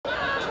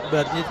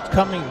but it's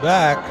coming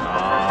back.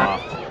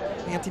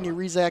 Anthony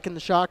Rizak in the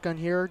shotgun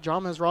here.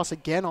 Jamez Ross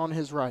again on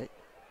his right.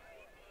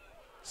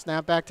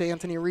 Snap back to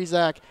Anthony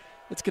Rizak.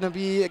 It's going to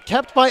be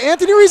kept by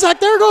Anthony Rizak.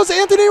 There goes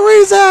Anthony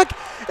Rizak.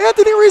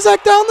 Anthony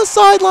Rizak down the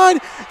sideline.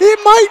 He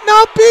might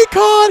not be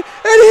caught,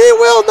 and he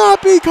will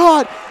not be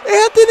caught.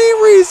 Anthony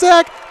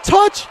Rizak,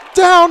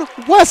 touchdown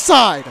West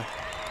Side.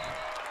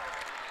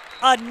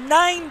 A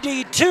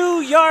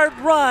 92-yard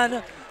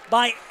run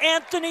by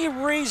Anthony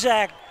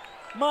Rizak.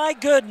 My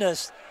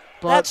goodness.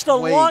 That's the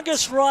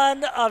longest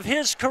run of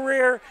his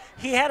career.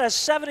 He had a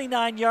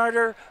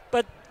 79-yarder,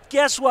 but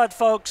guess what,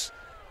 folks?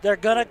 They're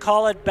going to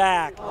call it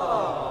back.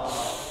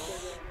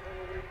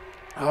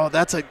 Oh,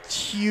 that's a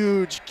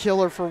huge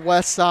killer for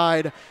West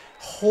Side,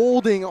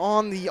 holding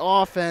on the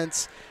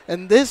offense.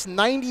 And this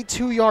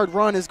 92-yard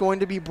run is going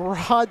to be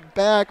brought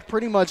back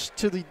pretty much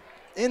to the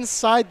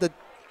inside the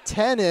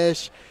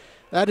 10-ish.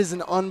 That is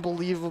an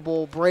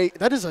unbelievable break.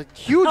 That is a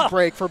huge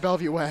break for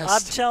Bellevue West.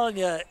 I'm telling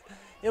you,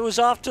 it was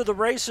off to the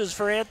races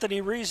for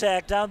Anthony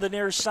Rizak down the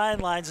near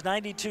sidelines,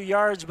 92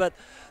 yards, but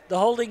the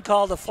holding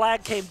call, the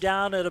flag came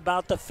down at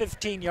about the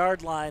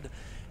 15-yard line.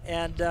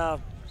 And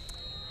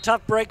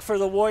tough break for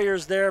the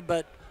Warriors there,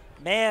 but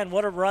man,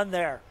 what a run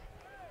there.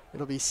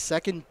 It'll be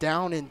 2nd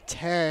down and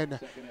 10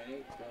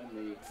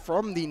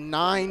 from the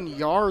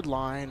 9-yard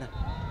line.